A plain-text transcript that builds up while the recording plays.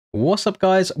What's up,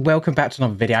 guys? Welcome back to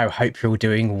another video. Hope you're all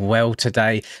doing well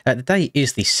today. The day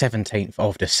is the 17th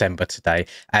of December today,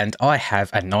 and I have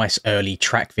a nice early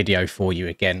track video for you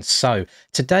again. So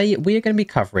today we are going to be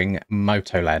covering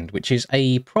Motoland, which is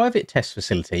a private test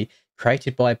facility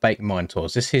created by Bake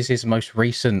Tours. This is his most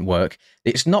recent work.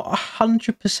 It's not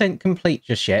 100% complete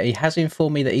just yet. He has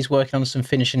informed me that he's working on some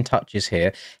finishing touches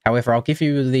here. However, I'll give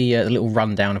you the little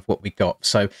rundown of what we got.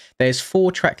 So there's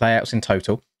 4 track layouts in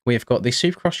total. We've got the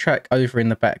Supercross track over in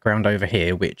the background over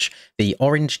here, which the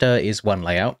orange dirt is one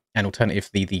layout, and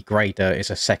alternatively the grey dirt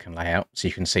is a second layout. So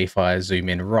you can see if I zoom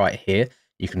in right here,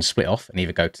 you can split off and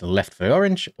either go to the left for the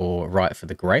orange or right for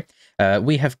the grey.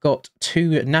 We have got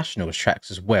 2 Nationals tracks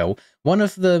as well. One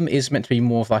of them is meant to be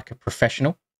more of like a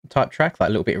professional type track, like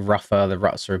a little bit rougher. The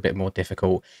ruts are a bit more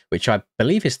difficult, which I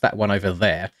believe is that one over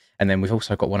there. And then we've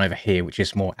also got one over here, which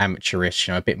is more amateurish,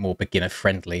 a bit more beginner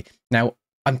friendly. Now,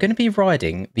 I'm going to be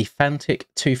riding the Fantic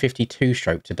 252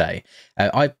 stroke today.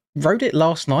 I rode it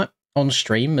last night on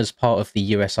stream as part of the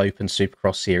US Open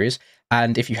Supercross series.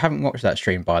 And if you haven't watched that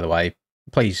stream, by the way,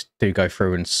 please do go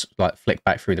through and flick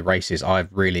back through the races. I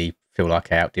really feel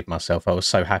like I outdid myself. I was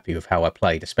so happy with how I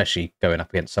played, especially going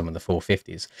up against some of the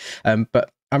 450s.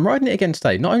 But I'm riding it again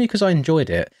today, not only because I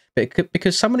enjoyed it, but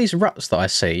because some of these ruts that I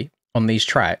see on these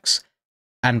tracks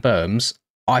and berms,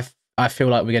 I feel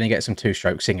like we're going to get some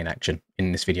two-stroke singing action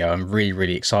in this video. I'm really,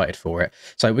 really excited for it.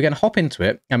 So we're going to hop into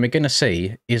it, and we're going to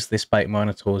see, is this Bake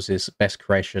Tours' best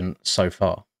creation so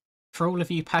far? For all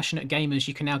of you passionate gamers,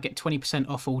 you can now get 20%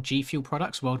 off all G Fuel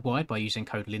products worldwide by using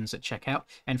code LINS at checkout.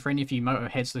 And for any of you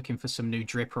motorheads looking for some new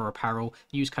drip or apparel,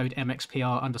 use code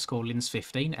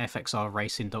MXPR_LINS15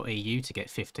 fxrracing.eu to get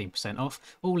 15% off.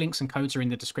 All links and codes are in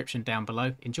the description down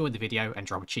below. Enjoy the video and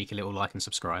drop a cheeky little like and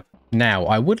subscribe. Now,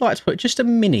 I would like to put just a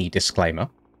mini disclaimer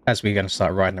as we're going to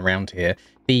start riding around here.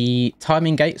 The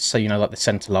timing gates, so like the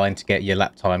center line to get your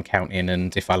lap time count in,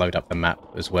 and if I load up the map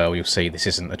as well, you'll see this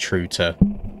isn't a true to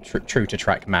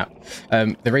track map.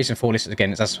 The reason for this,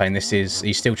 again, is as I'm saying,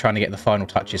 he's still trying to get the final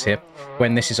touches here.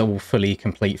 When this is all fully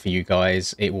complete for you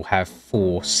guys, it will have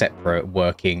 4 separate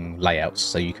working layouts,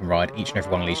 so you can ride each and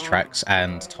every one of these tracks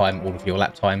and time all of your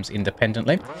lap times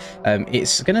independently.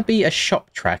 It's going to be a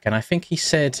shop track, and I think he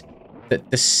said that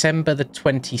December the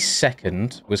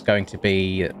 22nd was going to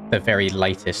be the very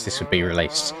latest this would be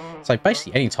released. So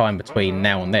basically any time between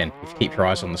now and then, if you keep your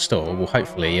eyes on the store, we'll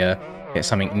hopefully get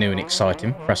something new and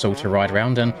exciting for us all to ride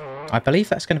around. And I believe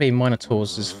that's going to be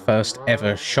Minotaur's first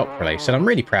ever shop release, and I'm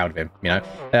really proud of him.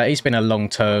 He's been a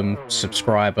long-term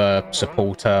subscriber,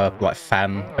 supporter,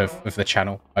 fan of the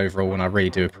channel overall, and I really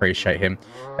do appreciate him.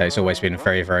 He's always been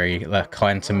very, very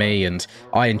kind to me, and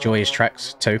I enjoy his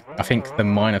tracks too. I think the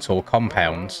Minotaur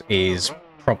Compound is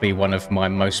probably one of my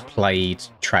most played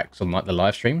tracks on the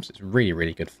live streams. It's really,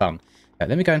 really good fun.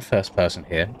 Let me go in first person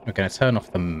here. We're going to turn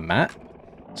off the map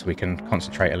so we can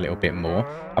concentrate a little bit more.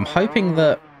 I'm hoping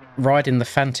that riding the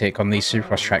Fantic on these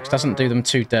Supercross tracks doesn't do them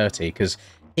too dirty, because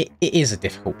it is a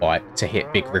difficult bike to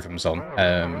hit big rhythms on.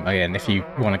 Again, if you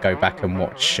want to go back and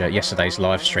watch yesterday's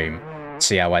live stream,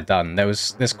 see how I done,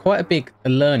 there's quite a big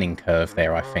learning curve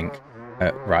there, I think.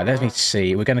 Right, let me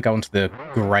see. We're going to go onto the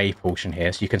grey portion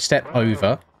here, so you can step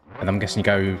over, and I'm guessing you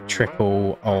go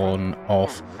triple on,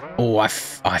 off. Oh, I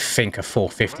think a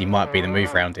 450 might be the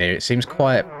move around here. It seems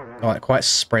quite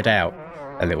spread out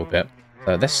a little bit.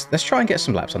 So let's try and get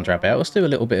some laps under our belt. Let's do a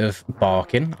little bit of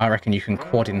barking. I reckon you can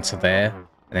quad into there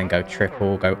and then go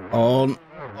triple, go on,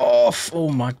 off. Oh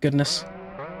my goodness.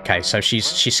 Okay, so she's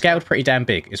scaled pretty damn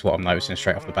big is what I'm noticing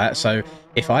straight off the bat. So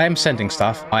if I am sending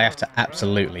stuff, I have to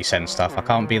absolutely send stuff. I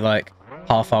can't be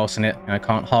half-arsing it. I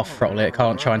can't half throttle it.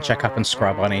 Can't try and check up and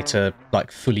scrub. I need to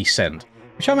fully send,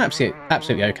 which I'm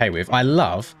absolutely okay with. I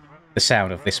love the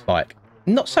sound of this bike.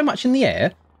 Not so much in the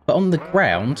air, but on the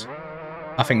ground,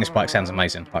 I think this bike sounds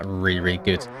amazing, really, really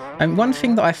good. And one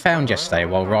thing that I found yesterday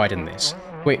while riding this,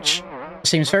 which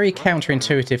seems very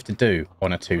counterintuitive to do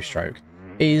on a 2-stroke,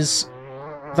 is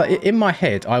that in my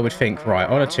head, I would think, right,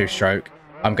 on a 2-stroke,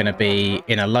 I'm going to be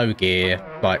in a low gear,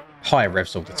 high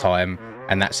revs all the time,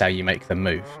 and that's how you make the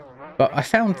move. But I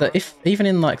found that even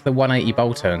in the 180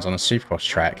 bowl turns on a Supercross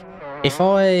track, if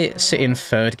I sit in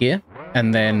 3rd gear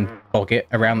and then bog it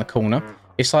around the corner,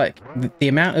 it's the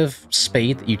amount of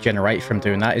speed that you generate from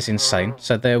doing that is insane.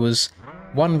 So there was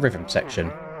one rhythm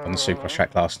section on the Supercross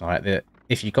track last night that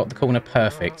if you got the corner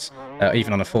perfect,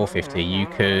 even on a 450, you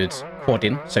could quad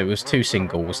in. So it was 2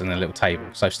 singles and a little table.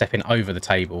 So stepping over the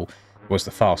table was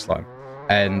the fast line.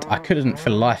 And I couldn't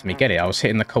for the life of me get it. I was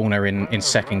hitting the corner in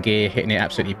 2nd gear, hitting it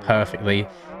absolutely perfectly.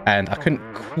 And I couldn't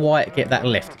quite get that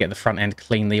lift to get the front end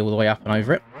cleanly all the way up and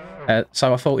over it.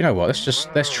 So I thought, you know what,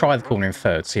 let's try the corner in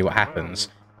third, see what happens.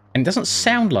 And it doesn't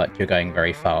sound like you're going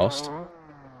very fast,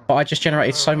 but I just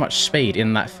generated so much speed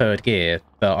in that third gear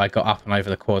that I got up and over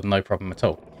the quad no problem at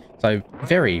all. So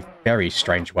very, very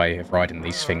strange way of riding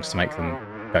these things to make them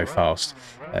go fast.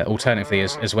 Alternatively,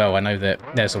 as well, I know that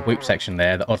there's a whoop section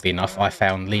there that, oddly enough, I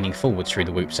found leaning forwards through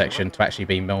the whoop section to actually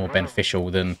be more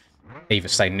beneficial than either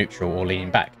staying neutral or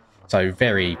leaning back. So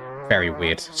very, very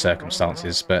weird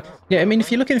circumstances. But yeah, I mean,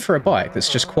 if you're looking for a bike that's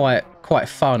just quite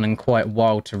fun and quite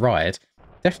wild to ride,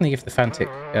 definitely give the Fantic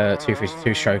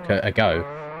 252 stroke a go.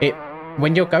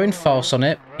 When you're going fast on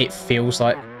it, it feels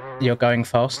like you're going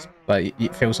fast. Like,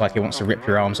 it feels like it wants to rip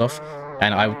your arms off.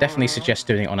 And I would definitely suggest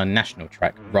doing it on a national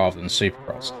track rather than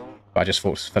Supercross. But I just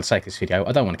thought, for the sake of this video,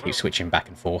 I don't want to keep switching back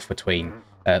and forth between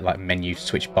like menu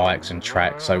switch bikes and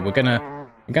tracks. So we're gonna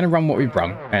run what we've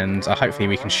run, and hopefully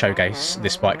we can showcase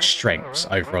this bike's strengths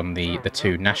over on the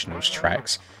two nationals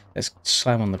tracks. Let's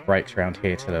slam on the brakes around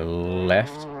here to the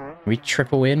left. Can we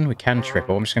triple in? We can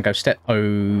triple. I'm just gonna go step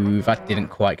over. Didn't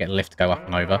quite get lift to go up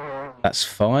and over. That's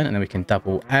fine, and then we can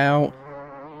double out.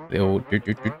 Little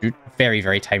very,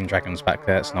 very tame dragons back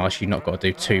there. That's nice. You've not got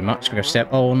to do too much. We go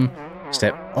step on,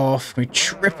 step off. We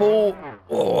triple.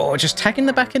 Oh, just tagging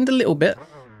the back end a little bit.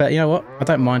 But you know what? I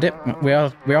don't mind it. We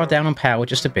are down on power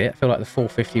just a bit. I feel like the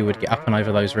 450 would get up and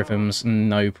over those rhythms,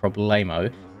 no problemo.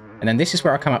 And then this is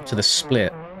where I come up to the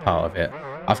split part of it.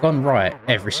 I've gone right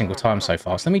every single time so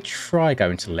far. So let me try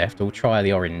going to the left. We'll try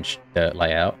the orange dirt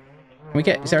layout. Can we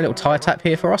get... Is there a little tyre tap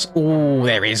here for us? Oh,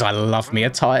 there is. I love me a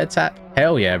tyre tap.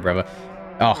 Hell yeah, brother.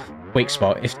 Oh, weak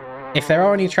spot. If there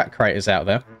are any track creators out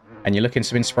there and you're looking for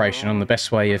some inspiration on the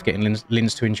best way of getting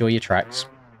Lins to enjoy your tracks,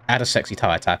 add a sexy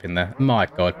tyre tap in there. My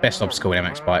God, best obstacle in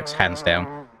MX bikes, hands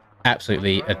down.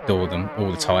 Absolutely adore them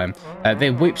all the time. The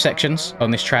whoop sections on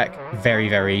this track, very,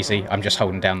 very easy. I'm just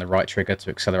holding down the right trigger to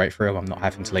accelerate through. I'm not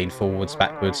having to lean forwards,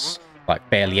 backwards, like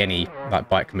barely any like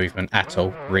bike movement at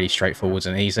all. Really straightforward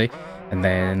and easy. And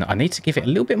then I need to give it a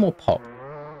little bit more pop,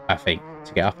 I think,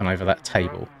 to get up and over that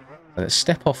table. So let's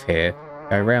step off here,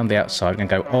 go around the outside, and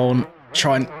go on,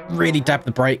 try and really dab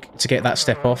the brake to get that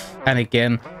step off. And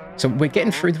again, so we're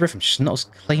getting through the rhythm, just not as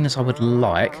clean as I would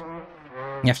like.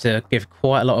 You have to give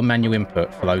quite a lot of manual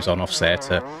input for those on-offs there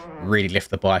to really lift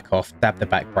the bike off, dab the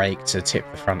back brake to tip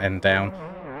the front end down.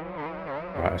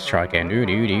 All right, let's try again.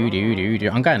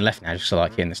 I'm going left now just so I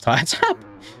like hitting this tyre tap.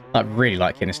 I really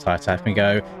like hitting this tyre tap. And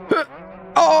go,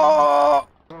 oh!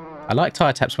 I like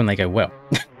tyre taps when they go well.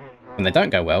 When they don't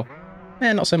go well,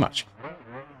 not so much.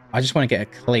 I just want to get a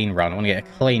clean run. I want to get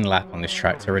a clean lap on this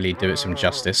track to really do it some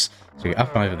justice. So we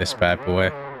up and over this bad boy.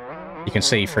 You can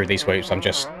see through these whoops, I'm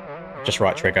just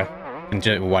right trigger. And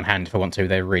do it with one hand if I want to.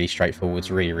 They're really straightforward. It's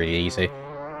really, really easy.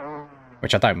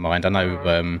 Which I don't mind. I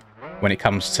know when it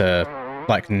comes to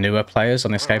like newer players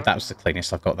on this game, that was the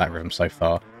cleanest I've got that rhythm so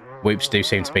far. Whoops do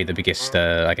seem to be the biggest,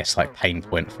 I guess, like pain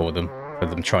point for them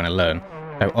trying to learn.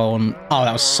 Go on. Oh,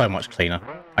 that was so much cleaner.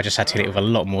 I just had to hit it with a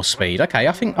lot more speed. Okay,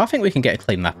 I think we can get a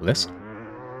clean lap of this.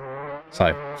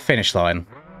 So, finish line.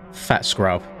 Fat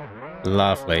scrub.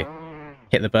 Lovely.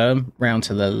 Hit the berm. Round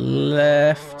to the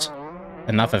left.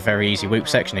 Another very easy whoop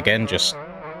section again. Just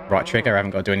right trigger. I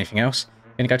haven't got to do anything else.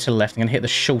 I'm going to go to the left. I'm going to hit the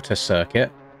shorter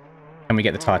circuit. Can we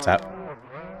get the tyre tap?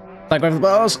 Don't go over the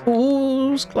bars.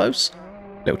 Ooh, it's close.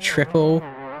 Little triple.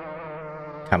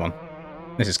 Come on.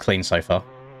 This is clean so far.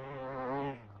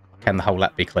 Can the whole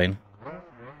lap be clean?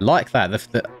 Like that.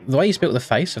 The way he's built the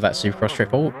face of that Supercross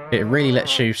triple, it really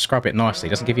lets you scrub it nicely.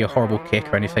 It doesn't give you a horrible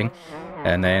kick or anything.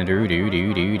 And then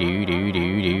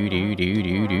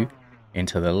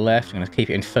into the left. I'm going to keep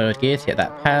it in third gear to get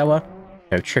that power.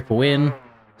 Go triple in.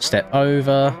 Step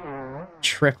over.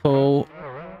 Triple.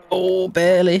 Oh,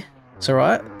 barely. It's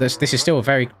alright. This is still a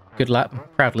very good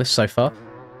lap. Proud list so far.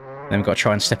 Then we've got to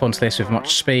try and step onto this with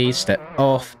much speed. Step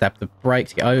off. Dab the brake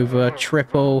to get over.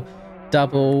 Triple.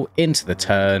 Double. Into the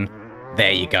turn.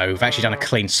 There you go. We've actually done a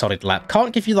clean, solid lap.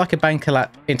 Can't give you like a banker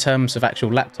lap in terms of actual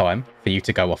lap time for you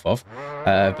to go off of.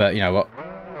 But you know what?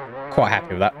 Quite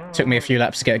happy with that. Took me a few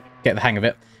laps to get the hang of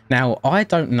it. Now, I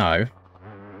don't know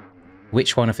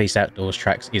which one of these outdoors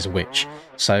tracks is which.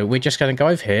 So we're just going to go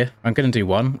over here. I'm going to do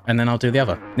one, and then I'll do the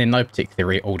other in no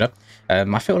particular order.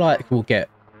 I feel like we'll get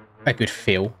a good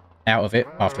feel out of it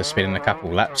after spinning a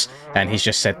couple laps. And he's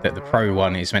just said that the Pro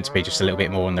one is meant to be just a little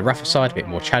bit more on the rougher side, a bit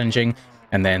more challenging.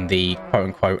 And then the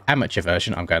quote-unquote amateur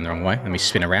version, I'm going the wrong way. Let me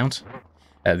spin around.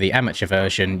 The amateur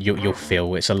version, you'll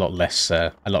feel it's a lot less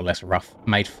rough,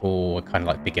 made for kind of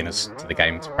like beginners to the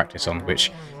game to practice on,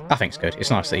 which I think is good.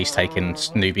 It's nice that he's taken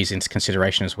newbies into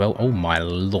consideration as well. Oh my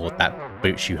lord, that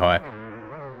boots you high.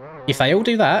 If they all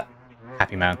do that,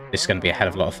 happy man. This is going to be a hell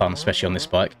of a lot of fun, especially on this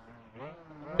bike.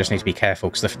 Just need to be careful,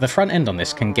 because the front end on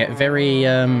this can get very,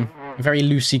 very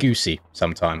loosey-goosey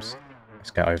sometimes.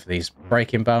 Let's go over these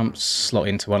braking bumps, slot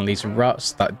into one of these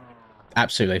ruts. That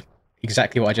absolutely,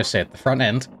 exactly what I just said. The front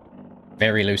end,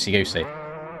 very loosey-goosey.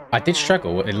 I did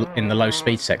struggle in the low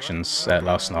speed sections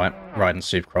last night, riding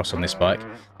Supercross on this bike.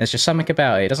 There's just something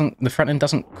about it. The front end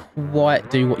doesn't quite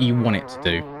do what you want it to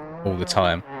do all the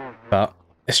time. But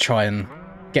let's try and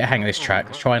get a hang of this track.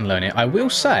 Let's try and learn it. I will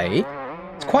say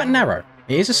it's quite narrow.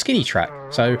 It is a skinny track.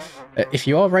 So if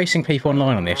you are racing people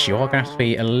online on this, you are going to have to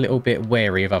be a little bit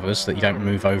wary of others, that you don't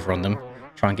move over on them.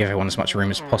 Try and give everyone as much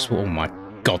room as possible. Oh my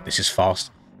god, this is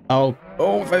fast. Oh,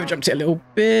 I've overjumped it a little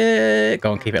bit.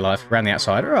 Go on, keep it alive. Around the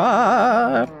outside.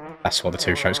 That's what the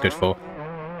two-stroke's good for.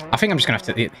 I think I'm just going to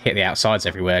have to hit the outsides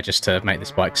everywhere just to make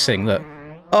this bike sing. Look.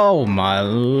 Oh, my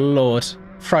lord.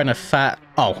 Throwing a fat...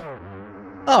 Oh.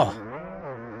 Oh.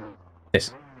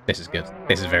 This is good.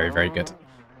 This is very, very good.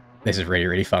 This is really,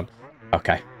 really fun.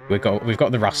 Okay. We've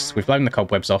got the rust. We've blown the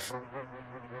cobwebs off.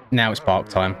 Now it's park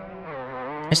time.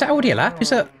 Is that already a lap?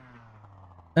 Is that...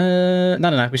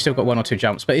 No. We've still got 1 or 2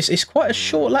 jumps, but it's quite a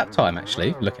short lap time,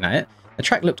 actually, looking at it. The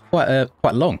track looked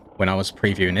quite long when I was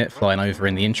previewing it, flying over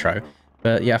in the intro.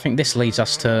 But yeah, I think this leads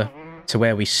us to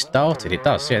where we started. It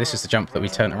does. Yeah, this is the jump that we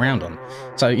turned around on.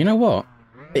 So, you know what?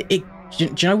 Do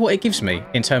you know what it gives me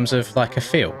in terms of, like, a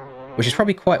feel? Which is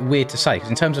probably quite weird to say, because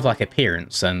in terms of, like,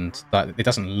 appearance and, like, it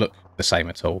doesn't look the same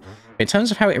at all. But in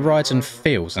terms of how it rides and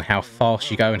feels and how fast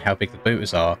you go and how big the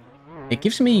booters are, it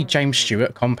gives me James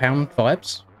Stewart compound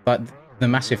vibes, like the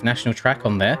massive national track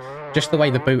on there. Just the way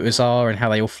the booters are and how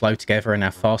they all flow together and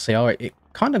how fast they are, it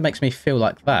kind of makes me feel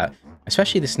like that.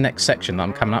 Especially this next section that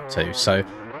I'm coming up to. So,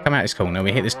 come out this corner,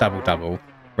 we hit this double-double,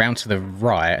 round to the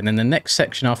right, and then the next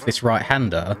section after this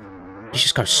right-hander, it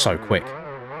just goes so quick.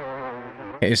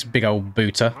 It is a big old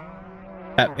booter.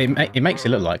 It makes it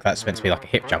look like that's meant to be like a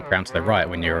hip jump round to the right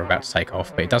when you're about to take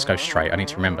off, but it does go straight. I need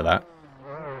to remember that.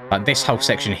 Like this whole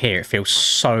section here, it feels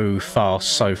so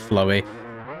fast, so flowy.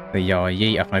 The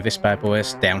yeet up over this bad boy.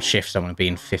 It's downshift, don't want to be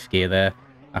in 5th gear there.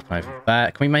 Up over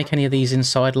that. Can we make any of these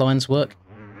inside lines work?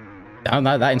 Oh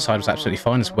no, that inside was absolutely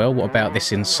fine as well. What about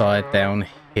this inside down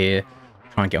here?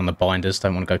 Try and get on the binders.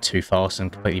 Don't want to go too fast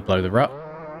and completely blow the rut.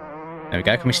 There we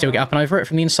go. Can we still get up and over it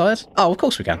from the inside? Oh, of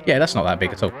course we can. Yeah, that's not that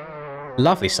big at all.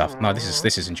 Lovely stuff. No,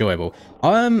 this is enjoyable.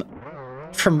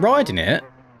 From riding it,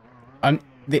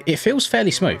 it feels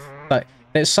fairly smooth. Like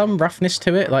there's some roughness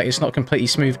to it. Like it's not completely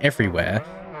smooth everywhere.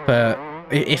 But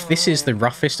if this is the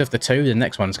roughest of the two, the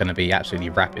next one's going to be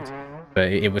absolutely rapid.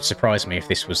 But it would surprise me if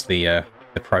this was the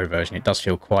pro version. It does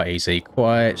feel quite easy,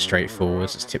 quite straightforward.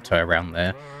 Let's tiptoe around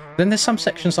there. Then there's some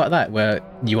sections like that where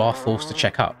you are forced to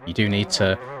check up. You do need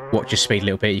to watch your speed a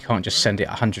little bit. You can't just send it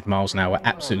 100 miles an hour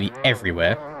absolutely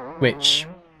everywhere, which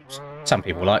some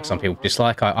people like, some people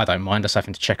dislike. I don't mind us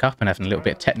having to check up and having a little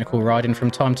bit of technical riding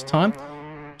from time to time.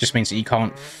 Just means that you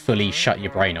can't fully shut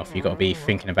your brain off. You've got to be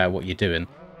thinking about what you're doing.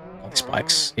 This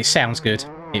bike's, it sounds good.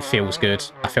 It feels good.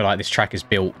 I feel like this track is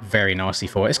built very nicely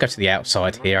for it. Let's go to the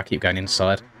outside here. I keep going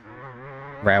inside.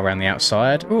 Rail around the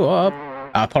outside. Ooh,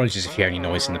 apologies if you hear any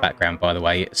noise in the background, by the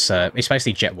way. It's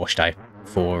basically jet wash day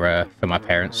for my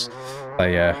parents.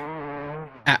 They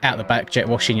out the back jet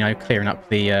washing, you know, clearing up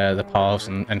the paths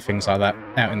and things like that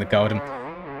out in the garden.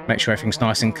 Make sure everything's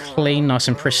nice and clean, nice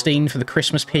and pristine for the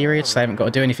Christmas period, so they haven't got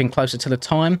to do anything closer to the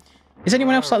time. Is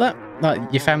anyone else like that?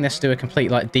 Like, your family has to do a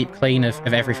complete, like, deep clean of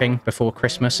everything before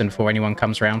Christmas and before anyone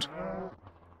comes around?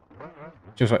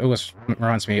 It always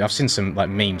reminds me, I've seen some, like,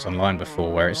 memes online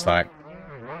before where it's like,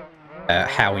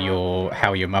 how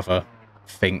your mother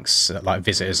thinks, like,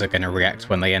 visitors are going to react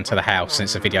when they enter the house, and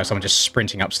it's a video of someone just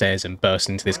sprinting upstairs and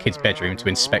bursting into this kid's bedroom to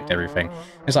inspect everything.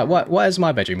 It's like, why has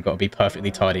my bedroom got to be perfectly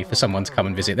tidy for someone to come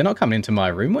and visit? They're not coming into my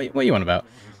room. What are you on about?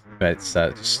 But it's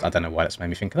just, I don't know why that's made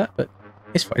me think of that, but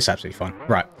it's absolutely fine.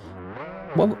 Right.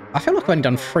 Well, I feel like I've only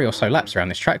done 3 or so laps around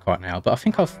this track right now, but I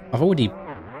think I've already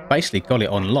basically got it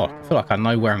on lock. I feel like I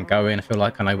know where I'm going. I feel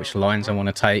like I know which lines I want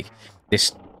to take.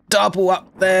 This double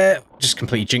up there, just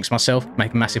completely jinx myself,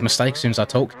 make a massive mistake as soon as I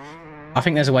talk. I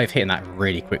think there's a way of hitting that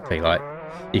really quickly. Like,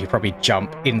 you could probably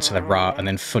jump into the rut and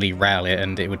then fully rail it,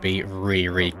 and it would be really,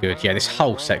 really good. Yeah, this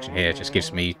whole section here just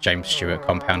gives me James Stewart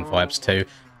compound vibes too.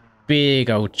 Big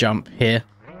old jump here.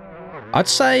 I'd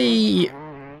say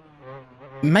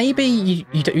maybe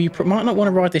you might not want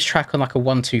to ride this track on like a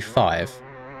 125,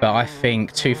 but I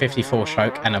think 254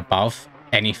 stroke and above,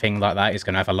 anything like that is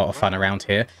going to have a lot of fun around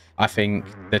here. I think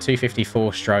the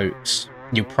 254 strokes,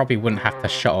 you probably wouldn't have to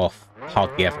shut off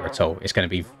hardly ever at all. It's going to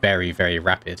be very, very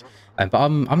rapid. But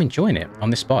I'm enjoying it on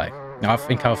this bike. I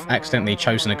think I've accidentally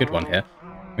chosen a good one here.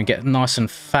 We get nice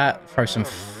and fat, throw some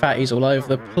fatties all over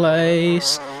the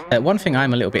place. One thing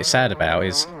I'm a little bit sad about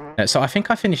is, so I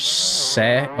think I finished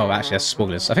well, actually, that's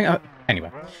spoilers.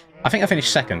 Anyway, I think I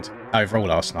finished second overall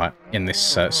last night in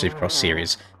this Supercross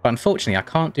series. But unfortunately, I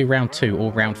can't do round 2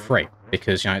 or round 3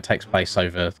 because, you know, it takes place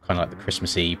over kind of like the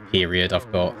Christmassy period.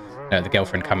 I've got the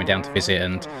girlfriend coming down to visit,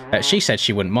 and she said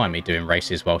she wouldn't mind me doing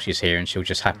races while she's here and she'll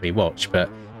just happily watch. But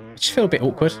I just feel a bit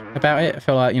awkward about it. I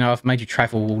feel like, you know, I've made you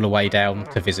travel all the way down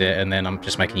to visit and then I'm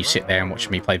just making you sit there and watch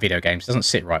me play video games. It doesn't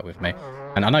sit right with me.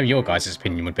 And I know your guys'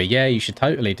 opinion would be, yeah, you should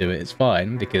totally do it. It's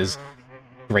fine because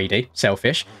greedy,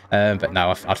 selfish. But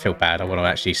no, I'd feel bad. I want to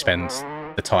actually spend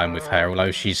the time with her,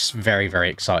 although she's very, very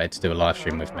excited to do a live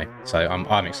stream with me. So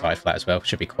I'm excited for that as well.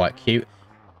 Should be quite cute.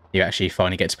 You actually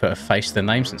finally get to put a face to the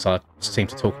name since I seem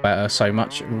to talk about her so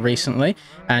much recently.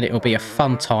 And it will be a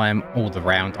fun time all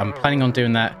around. I'm planning on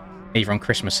doing that either on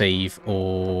Christmas Eve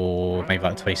or maybe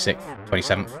like the 26th,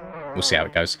 27th. We'll see how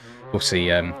it goes. We'll see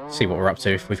what we're up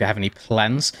to if we have any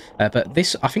plans. But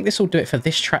this, I think this will do it for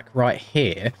this track right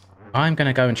here. I'm going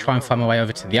to go and try and find my way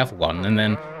over to the other one. And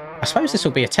then I suppose this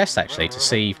will be a test actually to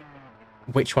see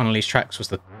which one of these tracks was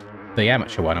the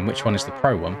amateur one and which one is the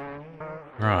pro one.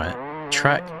 Right.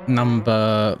 Track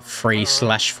number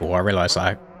 3/4. I realise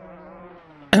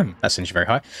that seems very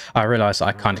high. I realise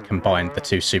I kind of combined the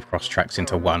two Supercross tracks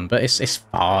into one, but it's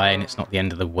fine. It's not the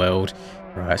end of the world.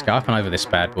 Right, let's go up and over this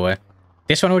bad boy.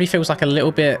 This one already feels like a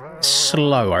little bit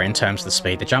slower in terms of the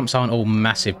speed. The jumps aren't all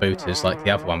massive booters like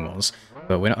the other one was,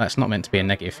 but that's not meant to be a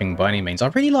negative thing by any means. I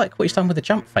really like what he's done with the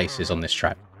jump faces on this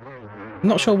track. I'm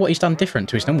not sure what he's done different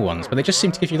to his normal ones, but they just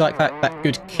seem to give you like that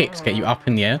good kick to get you up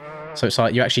in the air. So it's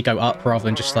like you actually go up rather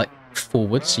than just like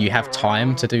forwards, so you have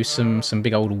time to do some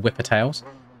big old whipper tails.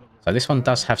 So this one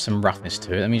does have some roughness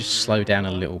to it. Let me just slow down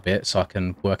a little bit so I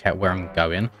can work out where I'm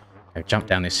going. Okay, jump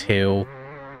down this hill,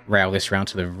 rail this round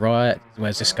to the right.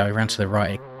 Where's this go? Round to the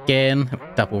right again.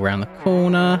 Double round the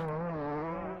corner.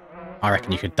 I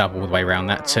reckon you could double the way around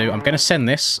that too. I'm going to send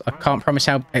this. I can't promise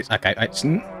how... It's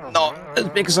not as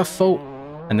big as I thought.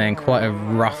 And then quite a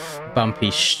rough,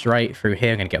 bumpy straight through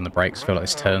here. I'm going to get on the brakes. Feel like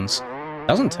this turns.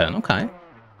 Doesn't turn. Okay.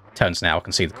 Turns now. I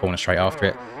can see the corner straight after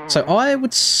it. So I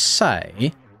would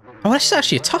say... Oh, this is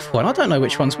actually a tough one. I don't know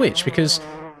which one's which, because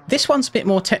this one's a bit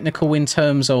more technical in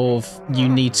terms of you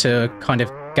need to kind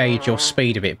of gauge your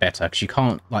speed a bit better, because you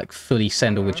can't like fully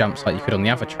send all the jumps like you could on the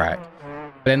other track.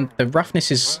 But then the roughness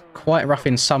is quite rough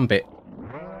in some bit.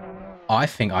 I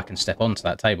think I can step onto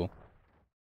that table.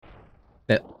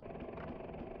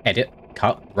 Edit.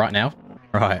 Cut. Right now.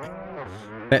 Right.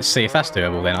 Let's see if that's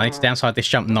doable then. I need to downside this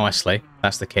jump nicely.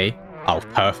 That's the key. Oh,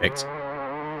 perfect.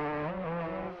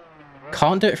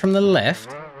 Can't do it from the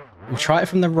left. We'll try it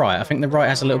from the right. I think the right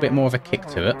has a little bit more of a kick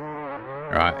to it.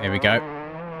 Right, here we go.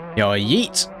 Yo,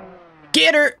 yeet.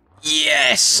 Get her!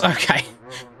 Yes! Okay.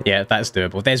 Yeah, that's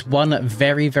doable. There's one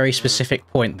very, very specific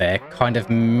point there, kind of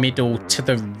middle to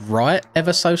the right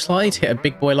ever so slightly to hit a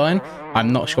big boy line.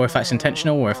 I'm not sure if that's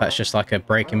intentional or if that's just like a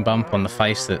braking bump on the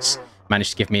face that's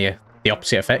managed to give me the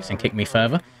opposite effect and kick me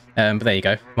further. But there you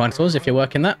go. Minotaurs, if you're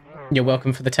working that, you're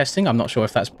welcome for the testing. I'm not sure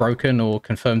if that's broken or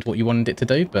confirmed what you wanted it to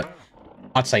do, but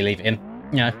I'd say leave it in.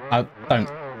 You know, I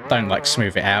don't like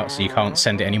smooth it out so you can't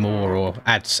send it anymore or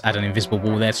add an invisible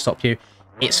wall there to stop you.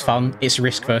 It's fun. It's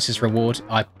risk versus reward.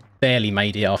 I barely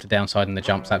made it after downsiding the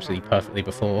jumps absolutely perfectly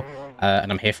before,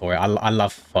 and I'm here for it. I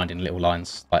love finding little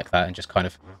lines like that and just kind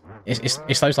of...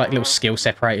 It's those like little skill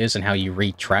separators and how you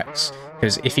read tracks,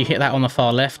 because if you hit that on the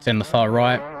far left and the far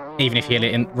right, even if you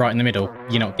hit it right in the middle,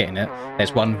 you're not getting it.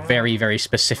 There's one very, very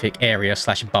specific area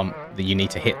 / bump that you need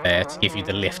to hit there to give you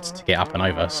the lift to get up and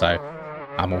over. So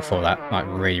I'm all for that. Like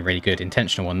really, really good.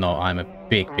 Intentional or not, I'm a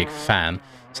big, big fan.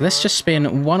 So let's just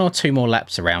spin 1 or 2 more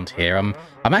laps around here. I'm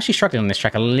actually struggling on this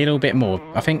track a little bit more.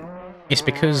 I think it's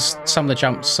because some of the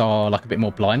jumps are like a bit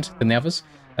more blind than the others.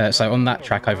 So on that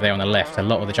track over there on the left, a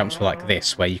lot of the jumps were like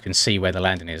this, where you can see where the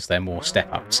landing is. They're more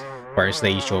step-ups. Whereas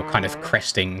these, you're kind of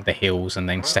cresting the hills and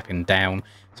then stepping down.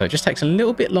 So it just takes a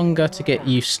little bit longer to get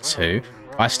used to.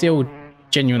 I still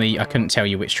genuinely, I couldn't tell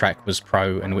you which track was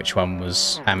pro and which one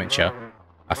was amateur.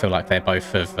 I feel like they're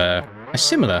both of a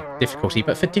similar difficulty,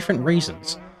 but for different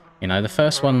reasons. You know, the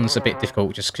first one's a bit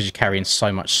difficult just because you're carrying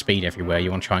so much speed everywhere.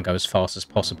 You want to try and go as fast as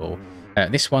possible.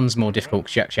 This one's more difficult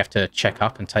because you actually have to check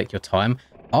up and take your time.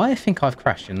 I think I've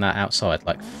crashed in that outside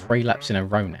like 3 laps in a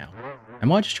row now.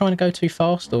 Am I just trying to go too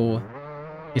fast, or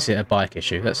is it a bike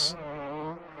issue?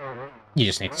 You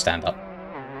just need to stand up.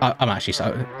 I'm actually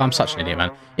I'm such an idiot,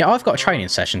 man. Yeah, I've got a training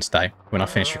session today when I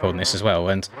finish recording this as well.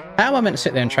 And how am I meant to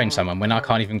sit there and train someone when I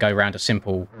can't even go around a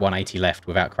simple 180 left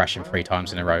without crashing 3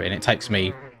 times in a row? And it takes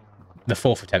me the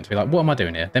 4th attempt to be like, what am I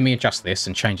doing here? Let me adjust this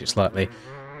and change it slightly.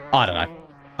 I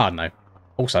don't know.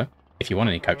 Also, if you want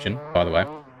any coaching, by the way,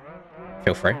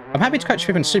 feel free. I'm happy to coach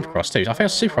people in Supercross too. I think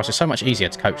Supercross is so much easier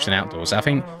to coach than outdoors. I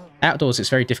think outdoors it's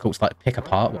very difficult to like pick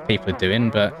apart what people are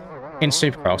doing, but in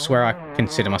Supercross, where I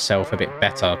consider myself a bit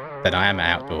better than I am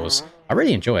at outdoors, I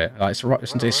really enjoy it. Like,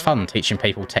 it's fun teaching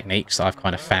people techniques that I've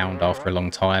kind of found after a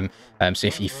long time. So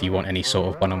if you want any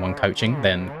sort of one-on-one coaching,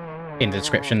 then in the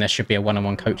description there should be a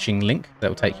one-on-one coaching link that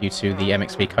will take you to the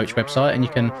MXP Coach website, and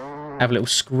you can have a little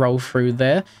scroll through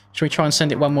there. Should we try and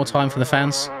send it one more time for the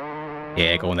fans?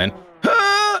 Yeah, go on then.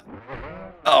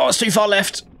 Oh, it's too far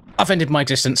left. I've ended my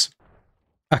existence.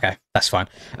 Okay, that's fine.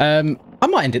 I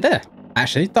might end it there,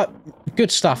 actually. Good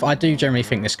stuff. I do generally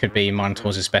think this could be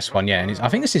Minotaur's best one, yeah. And I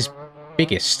think this is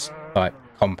biggest, like,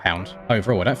 compound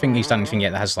overall. I don't think he's done anything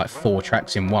yet that has, like, 4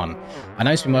 tracks in one. I know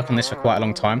he's been working on this for quite a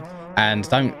long time, and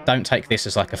don't take this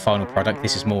as, like, a final product.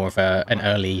 This is more of an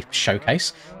early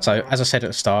showcase. So, as I said at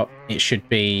the start, it should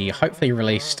be hopefully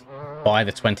released by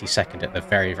the 22nd at the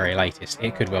very, very latest.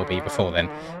 It could well be before then.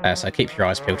 So keep your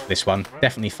eyes peeled for this one.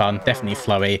 Definitely fun, definitely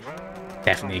flowy.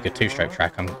 Definitely a good 2-stroke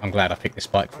track. I'm glad I picked this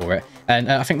bike for it.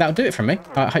 And I think that'll do it from me.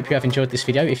 I hope you have enjoyed this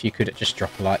video. If you could just drop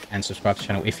a like and subscribe to the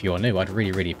channel if you're new, I'd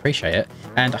really, really appreciate it.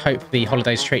 And I hope the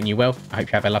holidays are treating you well. I hope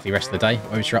you have a lovely rest of the day,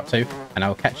 whatever you're up to. And I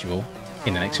will catch you all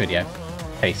in the next video.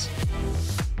 Peace.